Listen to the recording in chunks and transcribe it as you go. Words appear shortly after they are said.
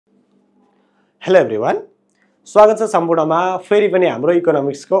Hello everyone, स्वागत छ सम्पूर्णमा फेरि पनि हाम्रो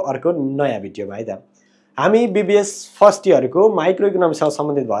इकोनोमिक्सको अर्को नयाँ भिडियोमा है त। हामी बीबीएस फर्स्ट इयरको माइक्रो इकोनोमिक्ससँग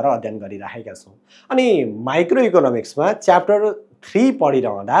सम्बन्धित भएर अध्ययन गरिरहेका छौँ। अनि माइक्रो इकोनोमिक्समा च्याप्टर 3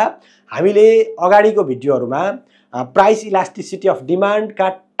 पढिरहँदा हामीले अगाडिको भिडियोहरूमा प्राइस इलास्टिसिटी अफ डिमान्डका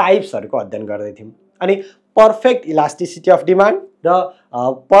टाइप्सहरूको अध्ययन गर्दै थियौँ। अनि पर्फेक्ट इलास्टिसिटी अफ डिमान्ड र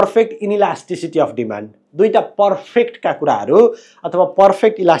पर्फेक्ट इनइलास्टिसिटी अफ डिमान्ड, दुईटा पर्फेक्टका कुराहरू अथवा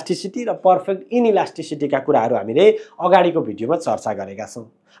पर्फेक्ट इलास्टिसिटी र पर्फेक्ट इनइलास्टिसिटीका कुराहरू हामीले अगाडिको भिडियोमा चर्चा गरेका छौँ।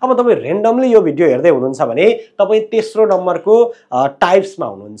 अब तपाईँ रेन्डमली यो भिडियो हेर्दै हुनुहुन्छ भने तपाईँ तेस्रो नम्बरको टाइप्समा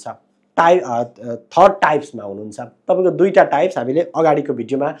हुनुहुन्छ, थर्ड टाइप्समा हुनुहुन्छ। तपाईँको दुईटा टाइप्स हामीले अगाडिको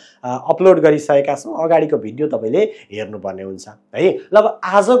भिडियोमा अपलोड गरिसकेका छौँ। अगाडिको भिडियो तपाईँले हेर्नुपर्ने हुन्छ है। ल अब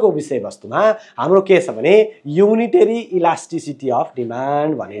आजको विषयवस्तुमा हाम्रो के छ भने युनिटरी इलास्टिसिटी अफ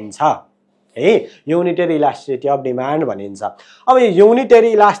डिमान्ड भनिन्छ है। युनिटरी इलास्टिसिटी अफ डिमान्ड भनिन्छ। अब यो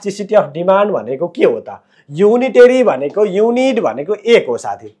युनिटरी इलास्टिसिटी अफ डिमान्ड भनेको के हो त? युनिटरी भनेको युनिट भनेको एक हो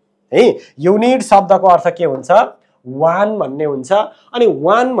साथी है। युनिट शब्दको अर्थ के हुन्छ? वान भन्ने हुन्छ। अनि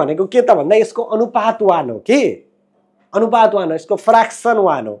वान भनेको के त भन्दा यसको अनुपात वान हो कि अनुपात वान हो, यसको फ्र्याक्सन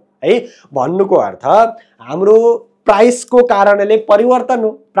वान हो है। भन्नुको अर्थ हाम्रो प्राइसको कारणले परिवर्तन हो।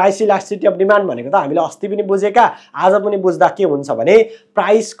 प्राइस इलास्टिसिटी अफ डिमान्ड भनेको त हामीले अस्ति पनि बुझेका, आज पनि बुझ्दा के हुन्छ भने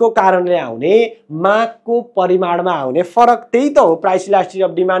प्राइसको कारणले आउने मागको परिमाणमा आउने फरक, त्यही त हो प्राइस इलास्टिसिटी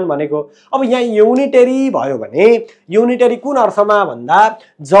अफ डिमान्ड भनेको। अब यहाँ युनिटरी भयो भने युनिटरी कुन अर्थमा भन्दा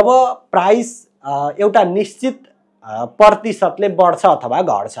जब प्राइस एउटा निश्चित प्रतिशतले बढ्छ अथवा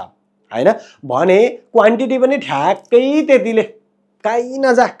घट्छ हैन भने क्वान्टिटी पनि ठ्याक्कै त्यतिले, काहीँ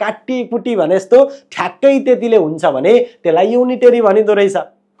नजा काटीकुटी भने जस्तो ठ्याक्कै त्यतिले हुन्छ भने त्यसलाई युनिटरी भनिँदो रहेछ।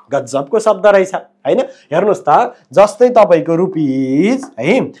 गजबको शब्द रहेछ हैन। हेर्नुहोस् त, जस्तै तपाईँको रुपिज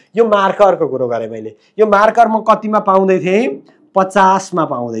है, यो मार्करको कुरो गरेँ मैले। यो मार्कर म कतिमा पाउँदै थिएँ? 50 मा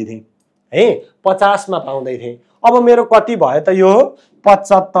पाउँदै थिएँ है, 50 मा पाउँदै थिएँ। अब मेरो कति भयो त? यो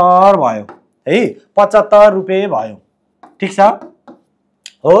 75 भयो है, 75 रुपियाँ भयो। ठिक छ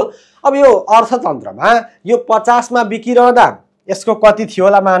हो। अब यो अर्थतन्त्रमा यो 50 मा बिकिरहँदा यसको कति थियो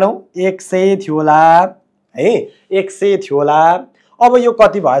होला? मानौ 100 थियो होला है, 100 थियो होला। अब यो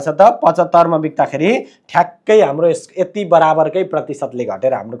कति भएछ त? 75 मा बिक्दाखेरि ठ्याक्कै हाम्रो यति बराबरकै प्रतिशतले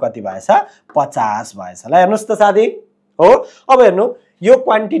घटेर हाम्रो कति भएछ? 50 भएछ। ल हेर्नुहोस् त साथी हो। अब हेर्नु, यो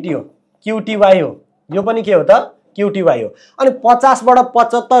क्वान्टिटी हो, क्युटिवाई हो, यो पनि के हो त? क्युटिवाई हो। अनि 50 बाट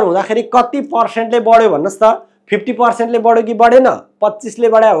 75 हुँदाखेरि कति पर्सेन्टले बढ्यो भन्नुहोस् त? 50% ले बढ्यो कि बढेन? 25 ले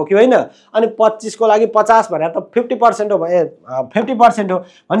बढ्या हो कि होइन? अनि 25 को लागि 50 भने त 50% हो, 50% हो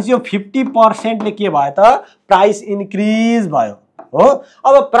भनेपछि यो 50% ले के भयो त? प्राइस इन्क्रिज भयो हो।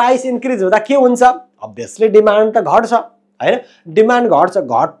 अब प्राइस इन्क्रिज हुँदा के हुन्छ? अभियसली डिमान्ड त घट्छ हैन। डिमान्ड घट्छ,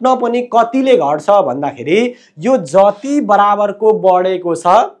 घट्न पनि कतिले घट्छ भन्दाखेरि यो जति बराबरको बढेको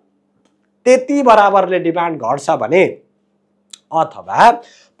छ त्यति बराबरले डिमान्ड घट्छ भने, अथवा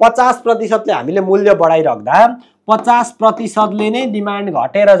 50% ले हामीले मूल्य बढाइराख्दा 50% ले नै डिमान्ड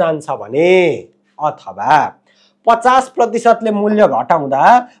घटेर जान्छ भने, अथवा 50% ले मूल्य घटाउँदा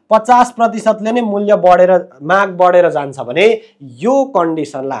 50% ले नै मूल्य बढेर माग बढेर जान्छ भने यो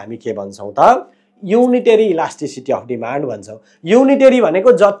कन्डिसनलाई हामी के भन्छौँ त? युनिटरी इलास्टिसिटी अफ डिमान्ड भन्छौँ। युनिटरी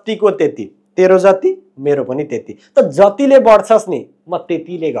भनेको जतिको त्यति, तेरो जति मेरो पनि त्यति, त जतिले बढ्छस् नि म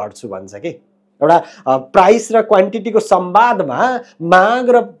त्यतिले घट्छु भन्छ कि। एउटा प्राइस र क्वान्टिटीको संवादमा, माग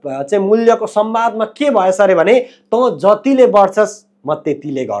र चाहिँ मूल्यको संवादमा के भएछ अरे भने त जतिले बढ्छस् म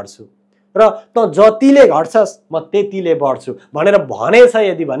त्यतिले घट्छु र त जतिले घट्छस् म त्यतिले बढ्छु भनेर भनेछ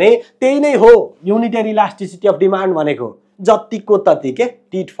यदि भने त्यही नै हो युनिटरी इलास्टिसिटी अफ डिमान्ड भनेको। जतिको तति के,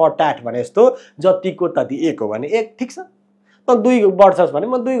 टिट फर ट्याट भने जस्तो, जतिको तति। 1 हो भने 1, ठिक छ। त 2 बढ्छस् भने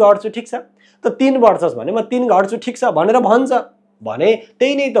म 2 घट्छु, ठिक छ। त 3 बढ्छस् भने म 3 घट्छु, ठिक छ भनेर भन्छ भने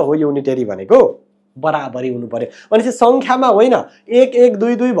त्यही नै त हो युनिटरी भनेको। बराबरी हुनु पर्यो भनेपछि संख्यामा होइन। 1 1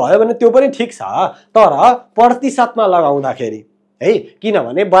 2 2 भयो भने त्यो पनि ठिक छ, तर प्रतिशतमा लगाउँदाखेरि है,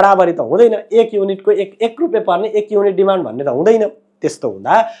 किनभने बराबरी त हुँदैन। 1 युनिटको 1 रुपियाँ पर्ने 1 युनिट डिमान्ड भन्ने त हुँदैन। त्यस्तो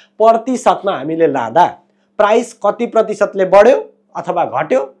हुँदा प्रतिशतमा हामीले लाँदा प्राइस कति प्रतिशतले बढ्यो अथवा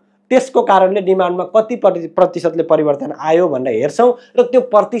घट्यो, त्यसको कारणले डिमान्डमा कति प्रतिशतले परिवर्तन आयो भनेर हेर्छौँ र त्यो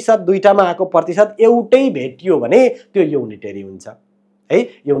प्रतिशत, दुईटामा आएको प्रतिशत एउटै भेटियो भने त्यो युनिटरी हुन्छ है।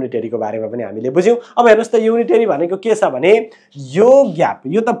 युनिटरीको बारेमा पनि हामीले बुझ्यौँ। अब हेर्नुहोस् त, युनिटरी भनेको के छ भने यो ग्याप,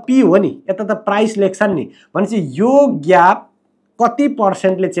 यो त पी हो नि, यता त प्राइस लेख्छन् नि, भनेपछि यो ग्याप कति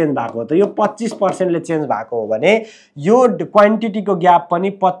पर्सेन्टले चेन्ज भएको हो त? यो 25% ले चेन्ज भएको हो भने यो क्वान्टिटीको ग्याप पनि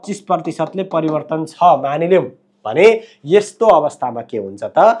 25% ले परिवर्तन छ मानिलियौँ भने यस्तो अवस्थामा के हुन्छ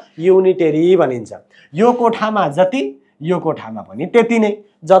त? युनिटरी भनिन्छ। यो कोठामा जति, यो कोठामा पनि त्यति नै।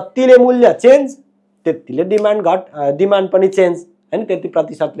 जतिले मूल्य चेन्ज त्यतिले डिमान्ड पनि चेन्ज हैन त्यति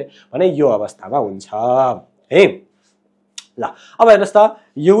प्रतिशतले भने यो अवस्थामा हुन्छ है ल अब हेर्नुस् त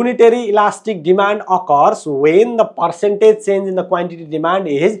unitary elastic demand occurs when the percentage change in the quantity demand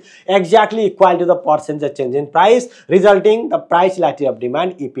is exactly equal to the percentage change in price resulting the price elasticity of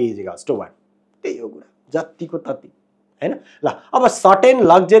demand EP is equals to 1 त्यही हो कुरा जतिको तति हैन ल अब certain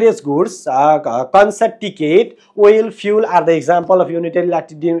luxurious goods concert ticket oil fuel are the example of unitary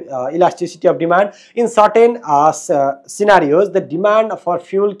elasticity of demand in certain scenarios the demand for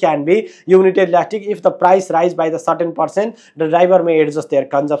fuel can be unitary elastic if the price rise by the certain percent the driver may adjust their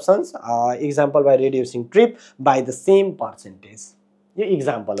consumptions example by reducing trip by the same percentage यो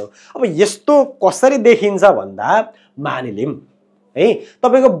example हो अब यस्तो कसरी देखिन्छ भन्दा मानिलिम है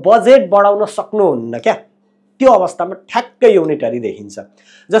तपाईको budget बढाउन सक्नुहुन्न क्या त्यो अवस्थामा ठ्याक्कै युनिटरी देखिन्छ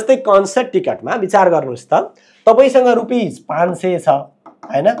जस्तै कन्सर्ट टिकटमा विचार गर्नुस् त तपाईसँग रुपैयाँ 500 छ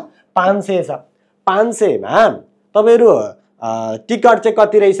हैन 500 छ 500 मा तपाईहरु टिकट चाहिँ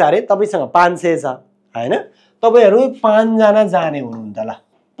कति रहेछ अरे तपाईसँग 500 छ हैन तपाईहरु 5 जना जाने हुनुहुन्छ ल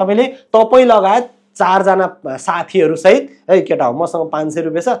तपाईले तपाई लगायत 4 जना साथीहरु सहित ए केटा हो मसँग 500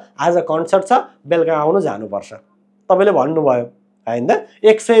 रुपैयाँ छ आज कन्सर्ट छ बेलुका आउनु जानु पर्छ तपाईले भन्नुभयो हैन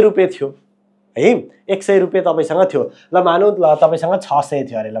 100 रुपैयाँ थियो है 100 रुपैयाँ तपाईसँग थियो ल मानु ल तपाईसँग 600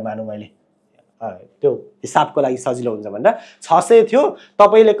 थियो अरे ल मानु मैले त्यो हिसाबको लागि सजिलो हुन्छ भनेर 600 थियो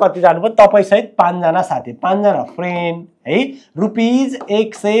तपाईले कति जानु भयो तपाई सहित 5 जना साथी 5 जना फ्रेन्ड है रुपैयाँ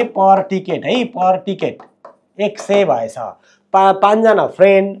 100 पर टिकट है पर टिकट 100 भएछ 5 जना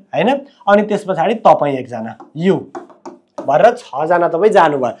फ्रेन्ड हैन अनि त्यसपछि तपाई एक जना यु भरेर 6 जना तपाई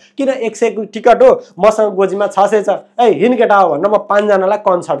जानु भयो किन 100 को टिकट हो मसँग गोजीमा 600 छ ए हिन केटा हो भनेर म 5 जनालाई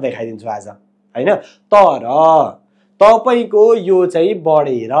कन्सर्ट देखाइदिन्छु आज हैन तर तपाईको यो चाहिँ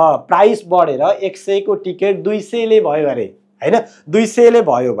बढेर प्राइस बढेर 100 को टिकट 200 ले भयो अरे हैन 200 ले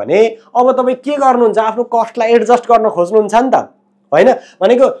भयो भने अब तपाई के गर्नुहुन्छ आफ्नो कस्टलाई एडजस्ट गर्न खोज्नुहुन्छ नि त हैन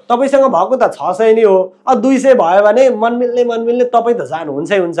भनेको तपाईसँग भएको त 600 नै हो अब 200 भयो भने मनमिल्ने तपाई त जानु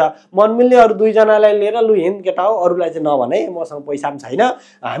हुन्छै हुन्छ मनमिल्ने अरु दुई जनालाई लिएर लु हिँड केटा हो अरुलाई चाहिँ नभने मसँग पैसा पनि छैन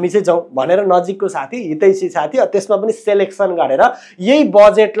हामी चाहिँ जाउँ भनेर नजिकको साथी हितैषी साथी त्यसमा पनि सिलेक्सन गरेर यही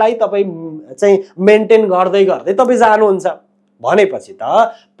बजेटलाई तपाई चाहिँ मेन्टेन गर्दै गर्दै तपाई जानुहुन्छ भनेपछि त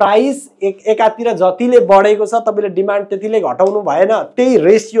प्राइस एकातिर जतिले बढेको छ तपाईले डिमान्ड त्यतिले घटाउनु भएन त्यही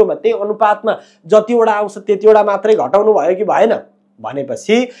रेशियोमा त्यही अनुपातमा जतिवटा आउँछ त्यतिवटा मात्रै घटाउनु भयो कि भएन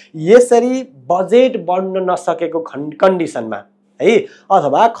भनेपछि यसरी बजेट बढ्न नसकेको कन्डिसनमा है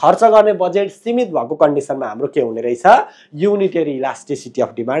अथवा खर्च गर्ने बजेट सीमित भएको कन्डिसनमा हाम्रो के हुने रहेछ युनिटरी इलास्टिसिटी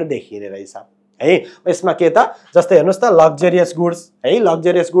अफ डिमान्ड देखिने रहेछ है यसमा के त जस्तै हेर्नुस् त लग्जरियस गुड्स है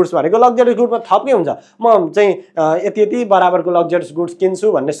लग्जरियस गुड्स भनेको लग्जरियस गुड्समा थप के हुन्छ म चाहिँ यति यति बराबरको लग्जरियस गुड्स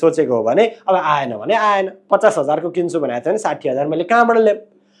किन्छु भन्ने सोचेको हो भने अब आएन भने आएन 50,000 को किन्छु भने चाहिँ 60,000 मैले कहाँबाट ल्याम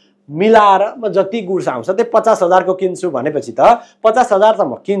मिलाएर म जति गुड्स आउँछ त्यो 50,000 को किन्छु भनेपछि त 50,000 त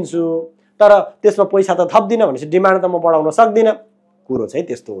म किन्छु तर त्यसमा पैसा त थप्दिन भनेपछि डिमान्ड त म बढाउन सक्दिन कुरो चाहिँ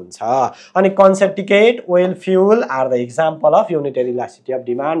त्यस्तो हुन्छ अनि concept ticket oil fuel are the example of unitary elasticity of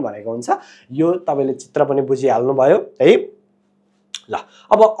demand भनेको हुन्छ यो तपाईले चित्र पनि बुझिहाल्नु भयो है ल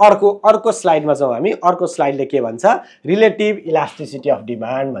अब अर्को स्लाइडमा जाउँ हामी अर्को स्लाइडले के भन्छ रिलेटिभ इलास्टिसिटी अफ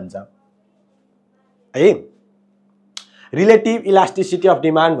डिमान्ड भन्छ है रिलेटिभ इलास्टिसिटी अफ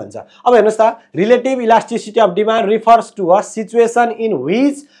डिमान्ड भन्छ अब हेर्नुस् त relative elasticity of demand refers to a situation in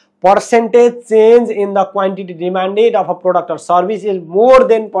which percentage change in the quantity demanded of a product or service is more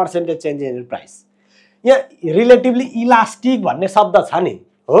than percentage change in price. यहाँ relatively elastic भन्ने शब्द छ नि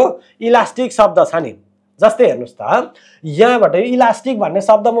हो इलास्टिक शब्द छ नि जस्तै हेर्नुस् त यहाँबाट इलास्टिक भन्ने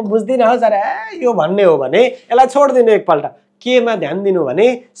शब्द म बुझ्दिन हजुर यो भन्ने हो भने यसलाई छोड्दिनु एकपल्ट केमा ध्यान दिनु भने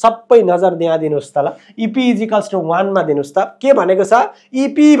सबै नजर दिनुस् त ल EP = 1 मा दिनुस् त के भनेको छ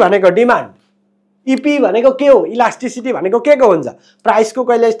EP भनेको डिमान्ड EP भनेको के हो इलास्टिसिटी भनेको के को हुन्छ प्राइस को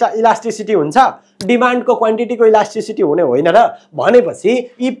कहिले इलास्टिसिटी हुन्छ डिमान्ड को क्वान्टिटी को इलास्टिसिटी हुने होइन र भनेपछि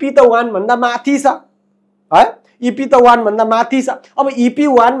EP त 1 भन्दा माथि छ है EP त 1 भन्दा माथि छ अब EP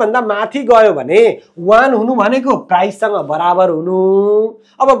 1 भन्दा माथि गयो भने 1 हुनु भनेको प्राइस सँग बराबर हुनु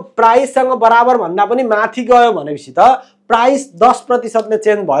अब प्राइस सँग बराबर भन्दा पनि माथि गयो भनेपछि त प्राइस 10% ले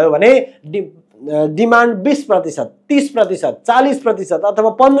चेन्ज भयो भने डिमान्ड 20%, 30%, 40%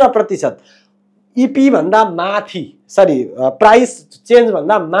 अथवा 15% EP भन्दा माथि प्राइस चेन्ज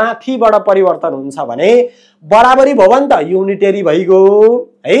भन्दा माथिबाट परिवर्तन हुन्छ भने बराबरी भयो नि त युनिटरी भइगयो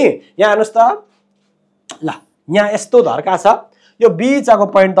है यहाँ हेर्नुस् त ल यहाँ यस्तो धर्का छ यो बीचको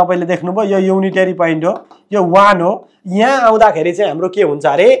पोइन्ट तपाईले देख्नुभयो यो युनिटरी पोइन्ट हो यो 1 हो यहाँ आउँदाखेरि चाहिँ हाम्रो के हुन्छ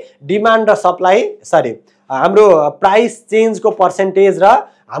अरे डिमान्ड र सप्लाई हाम्रो प्राइस चेन्ज को पर्सेन्टेज र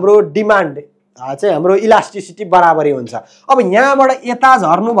हाम्रो डिमान्ड चाहिँ हाम्रो इलास्टिसिटी बराबरी हुन्छ। अब यहाँबाट यता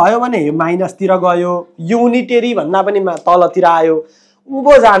झर्नु भयो भने यो माइनसतिर गयो, युनिटेरी भन्दा पनि तलतिर आयो।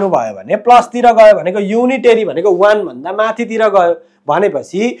 उँभो जानुभयो भने प्लसतिर गयो भनेको युनिटेरी भनेको 1 भन्दा माथितिर गयो।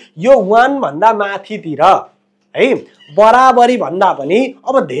 भनेपछि यो 1 भन्दा माथितिर है बराबरी भन्दा पनि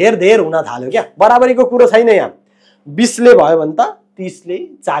अब धेर हुन थाल्यो क्या। बराबरीको कुरो छैन यहाँ। 20 ले भयो भने त 30 ले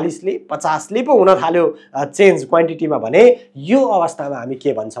 40 ले 50 ले पो हुन थाल्यो चेन्ज क्वान्टिटीमा भने यो अवस्थामा हामी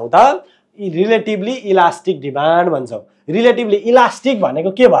के भन्छौँ त रिलेटिभली इलास्टिक डिमान्ड भन्छौँ। रिलेटिभली इलास्टिक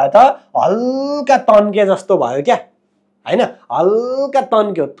भनेको के भयो त हल्का तन्के जस्तो भयो क्या हैन। हल्का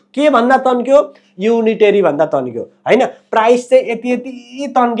तन्क्यो। के भन्दा तन्क्यो? युनिटेरी भन्दा तन्क्यो हैन। प्राइस चाहिँ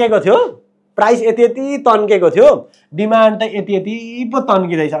यति तन्केको थियो, प्राइस यति तन्केको थियो, डिमान्ड त यति पो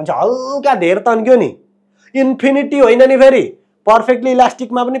तन्किँदैछ भने हल्का धेर तन्क्यो नि। इन्फिनिटी होइन नि फेरि। पर्फेक्टली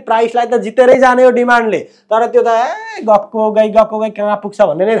इलास्टिकमा पनि प्राइसलाई त जितेरै जाने हो डिमान्डले, तर त्यो त गएको गई कहाँ पुग्छ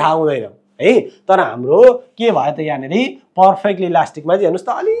भन्ने नै थाहा हुँदैन है। तर हाम्रो के भयो त यहाँनिर पर्फेक्टली इलास्टिकमा चाहिँ हेर्नुहोस् त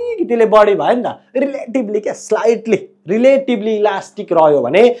अलिकतिले बढी भयो नि त, रिलेटिभली क्या स्लाइटली रिलेटिभली इलास्टिक रह्यो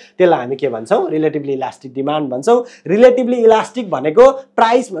भने त्यसलाई हामी के भन्छौँ? रिलेटिभली इलास्टिक डिमान्ड भन्छौँ। रिलेटिभली इलास्टिक भनेको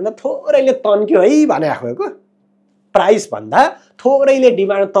प्राइस भन्दा थोरैले तन्क्यो है भने आएको, प्राइस भन्दा थोरैले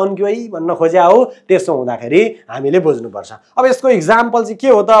डिमान्ड तन्क्यो है भन्न खोज्या हो। त्यसो हुँदाखेरि हामीले बुझ्नुपर्छ। अब यसको इक्जाम्पल चाहिँ के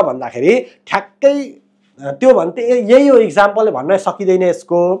हो त भन्दाखेरि ठ्याक्कै त्यो भन्थे यही हो इक्जाम्पलले भन्न सकिँदैन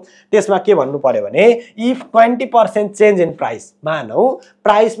यसको। त्यसमा के भन्नु पर्यो भने इफ 20% चेन्ज इन प्राइस, मानौ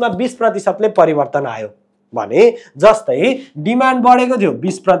प्राइसमा 20% ले परिवर्तन आयो भने जस्तै डिमान्ड बढेको थियो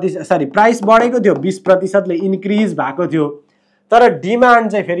 20% प्राइस बढेको थियो 20% ले इन्क्रिज भएको थियो, तर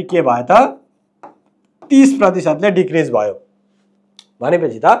डिमान्ड चाहिँ फेरि के भयो त 30% ले डिक्रिज भयो।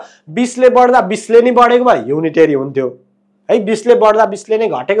 भनेपछि त 20 ले बढ्दा 20 ले नै बढेको भए युनिटेरी हुन्थ्यो है। 20 ले बढ्दा 20 ले नै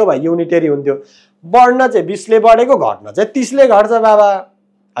घटेको भए युनिटेरी हुन्थ्यो। बढ्न चाहिँ 20 ले बढेको, घट्न चाहिँ 30 ले घट्छ बाबा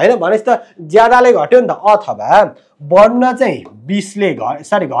हैन। भनेपछि त ज्यादाले घट्यो नि त। अथवा बढ्न चाहिँ 20 ले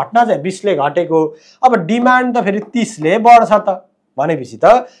घट्न चाहिँ 20 ले घटेको, अब डिमान्ड त फेरि 30 ले बढ्छ त। भनेपछि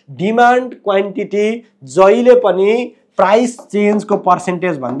त डिमान्ड क्वान्टिटी जहिले पनि प्राइस चेन्जको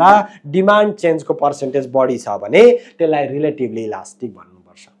पर्सेन्टेज भन्दा डिमान्ड चेन्जको पर्सेन्टेज बढी छ भने त्यसलाई रिलेटिभली इलास्टिक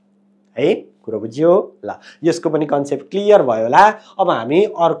भन्नुपर्छ है। कुरो बुझ्यो ल। यसको पनि कन्सेप्ट क्लियर भयो होला। अब हामी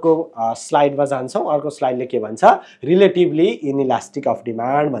अर्को स्लाइडमा जान्छौँ। अर्को स्लाइडले के भन्छ? रिलेटिभली इनइलास्टिक अफ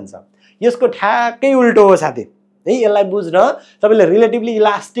डिमान्ड भन्छ। यसको ठ्याक्कै उल्टो हो साथी है। यसलाई बुझ्न तपाईले रिलेटिभली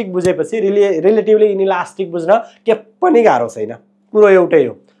इलास्टिक बुझेपछि रिलेटिभली इनइलास्टिक बुझ्न के पनि गाह्रो छैन। कुरो एउटै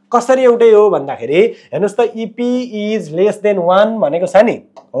हो। कसरी एउटै हो भन्दाखेरि हेर्नुस् त इपी इज लेस देन 1 भनेको छ नि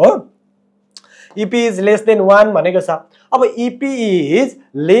हो। इपी इज लेस देन 1 भनेको छ। अब इपी इज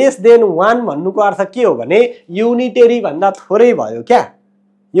लेस देन 1 भन्नुको अर्थ के हो भने युनिटेरी भन्दा थोरै भयो क्या।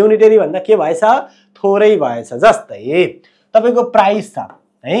 युनिटेरी भन्दा के भएछ? थोरै भएछ। जस्तै तपाईको प्राइस छ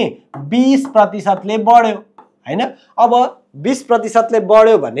है 20% ले बढ्यो हैन। अब 20% ले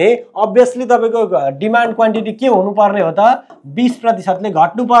बढ्यो भने अभियसली तपाईको डिमान्ड क्वान्टिटी के हुनुपर्ने हो त? 20% ले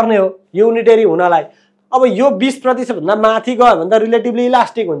घट्नु पर्ने हो युनिटेरी हुनलाई। अब यो 20% भन्दा माथि गयो भने त रिलेटिभली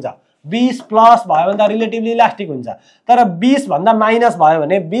इलास्टिक हुन्छ। 20 प्लस भयो भने त रिलेटिभली इलास्टिक हुन्छ। तर 20 भन्दा माइनस भयो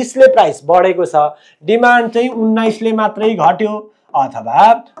भने 20 ले प्राइस बढेको छ, डिमान्ड चाहिँ 19 ले मात्रै घट्यो अथवा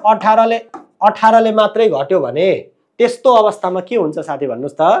 18 ले मात्रै घट्यो भने त्यस्तो अवस्थामा के हुन्छ साथी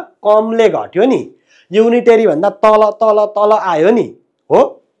भन्नुस् त? कमले घट्यो नि, युनिटेरी भन्दा तल तल तल आयो नि हो।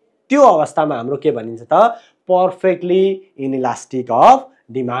 त्यो अवस्थामा हाम्रो के भनिन्छ त? पर्फेक्टली इनइलास्टिक अफ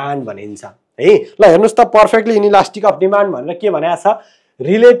डिमान्ड भनिन्छ है। ल हेर्नुस् त पर्फेक्टली इनइलास्टिक अफ डिमान्ड भनेर के भनेको छ?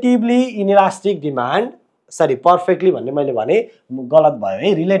 रिलेटिभली इनइलास्टिक डिमान्ड पर्फेक्टली भन्ने मैले भने गलत भयो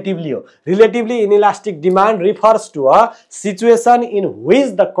है। रिलेटिभली हो। Relatively inelastic demand refers to a situation in which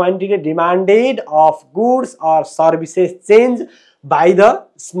the quantity demanded of goods or services change by the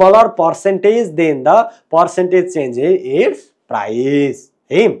smaller percentage than the percentage change in its price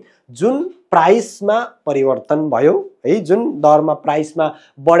है। जुन प्राइसमा परिवर्तन भयो है, जुन दरमा प्राइसमा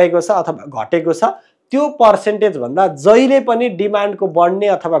बढेको छ अथवा घटेको छ त्यो पर्सेन्टेज भन्दा जहिले पनि डिमान्डको बढ्ने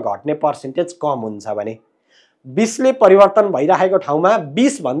अथवा घट्ने पर्सेन्टेज कम हुन्छ भने 20 ले परिवर्तन भइरहेको ठाउँमा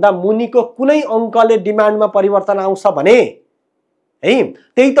 20 भन्दा मुनिको कुनै अङ्कले डिमान्डमा परिवर्तन आउँछ भने है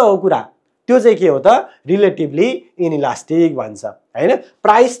त्यही त हो कुरा। त्यो चाहिँ के हो त? रिलेटिभली इनइलास्टिक भन्छ हैन।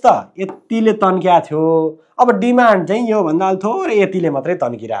 प्राइस त यतिले तन्किया थियो, अब डिमान्ड चाहिँ यो भन्दा थोरै यतिले मात्रै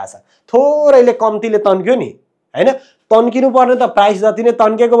तन्किरहेछ। थोरैले कम्तीले तन्क्यो नि हैन। तन्किनु पर्ने त प्राइस जति नै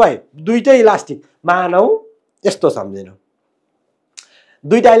तन्केको भए दुईटै इलास्टिक। मानौ यस्तो सम्झिनु,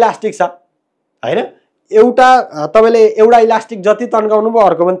 दुईटा इलास्टिक छ हैन। एउटा तपाईले एउटा इलास्टिक जति तन्काउनु भयो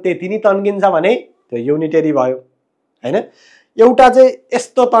अर्को पनि त्यति नै तन्किन्छ भने त्यो युनिटेरी भयो हैन। एउटा चाहिँ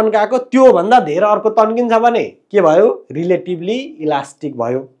यस्तो तन्काएको त्यो भन्दा धेरै अर्को तन्किन्छ भने के भयो? रिलेटिभली इलास्टिक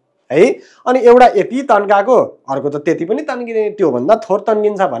भयो है। अनि एउटा यति तन्काको अर्को त त्यति पनि तन्किने, त्योभन्दा थोर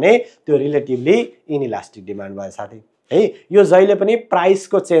तन्किन्छ भने त्यो रिलेटिभली इनइलास्टिक डिमान्ड भयो साथी है। यो जहिले पनि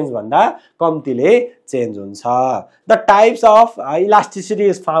प्राइसको चेन्ज भन्दा कम्तीले चेन्ज हुन्छ। The types of elasticity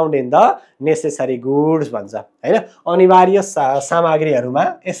is found in the necessary goods भन्छ हैन। अनिवार्य सामग्रीहरूमा,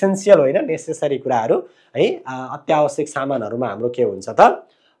 एसेन्शियल होइन नेसेसरी कुराहरू है, अत्यावश्यक सामानहरूमा हाम्रो के हुन्छ त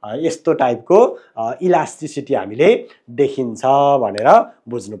यस्तो टाइपको इलास्टिसिटी हामीले देखिन्छ भनेर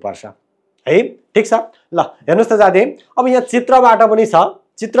बुझ्नुपर्छ है। ठिक छ ल, हेर्नुस् त साथी, अब यहाँ चित्रबाट पनि छ।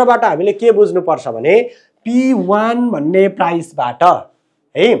 चित्रबाट हामीले के बुझ्नुपर्छ भने P1 भन्ने प्राइसबाट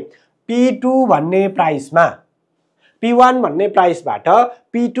है P2 भन्ने प्राइसमा, P1 भन्ने प्राइसबाट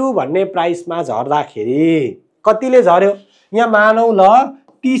P2 भन्ने प्राइसमा झर्दाखेरि कतिले झर्यो? यहाँ मानौ ल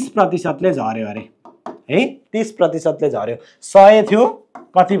 30% ले झर्यो अरे है, 30% ले झर्यो। 100 थियो,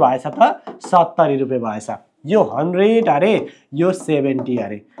 कति भएछ त 70 रुपैयाँ भएछ। यो 100 अरे, यो 70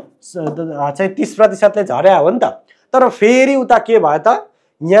 अरे, चाहिँ 30% ले झर्या हो नि त। तर फेरि उता के भयो त,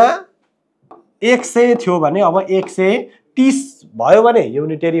 यहाँ 100 थियो भने अब 130 भयो भने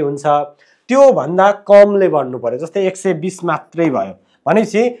युनिटरी हुन्छ। त्यो भन्दा कमले बढ्नु पर्यो, जस्तै 120 मात्रै भयो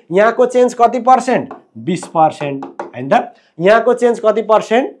भनेपछि यहाँको चेन्ज कति पर्सेन्ट? 20% हैन त। यहाँको चेन्ज कति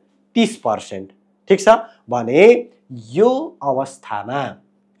पर्सेन्ट? 30%। ठीक छ भने यो अवस्थामा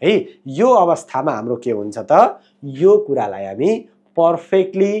है, यो अवस्थामा हाम्रो के हुन्छ त, यो कुरालाई हामी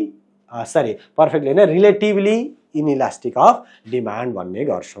पर्फेक्टली हैन, रिलेटिभली इनइलास्टिक अफ डिमान्ड भन्ने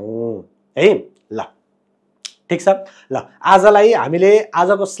गर्छौं है। ल ठीक छ ल, आजलाई हामीले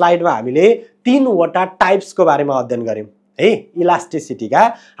आजको स्लाइडमा हामीले 3 वटा टाइप्सको बारेमा अध्ययन गर्यौं है इलास्टिसिटीका।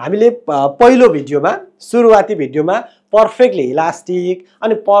 हामीले पहिलो भिडियोमा, सुरुवाती भिडियोमा पर्फेक्टली इलास्टिक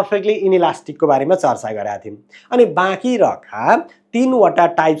अनि पर्फेक्टली इनइलास्टिकको बारेमा चर्चा गरेका थियौं। अनि बाँकी रखा 3 वटा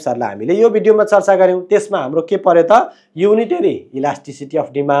टाइप्सहरुलाई हामीले यो भिडियोमा चर्चा गर्यौं। त्यसमा हाम्रो के पर्यो त, unitary elasticity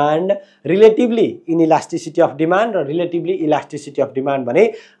of demand, relatively इनइलास्टिसिटी of demand र रिलेटिभली इलास्टिसिटी अफ डिमान्ड भने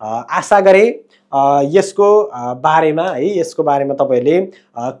आशा गरे यसको बारेमा है, यसको बारेमा तपाईहरुले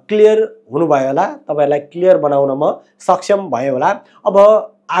क्लियर हुनुभयो होला, तपाईहरुलाई क्लियर बनाउन म सक्षम भयो होला। अब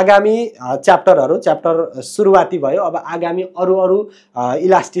आगामी च्याप्टर सुरुवाती भयो। अब आगामी अरु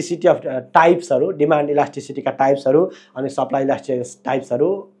इलास्टिसिटी अफ टाइप्सहरु, डिमान्ड इलास्टिसिटीका टाइप्सहरु अनि सप्लाई इलास्टिसिटी टाइप्सहरु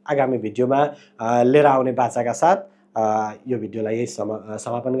आगामी भिडियोमा लिएर आउने बाचाका साथ यो भिडियोलाई यही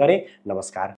समापन गरे। नमस्कार।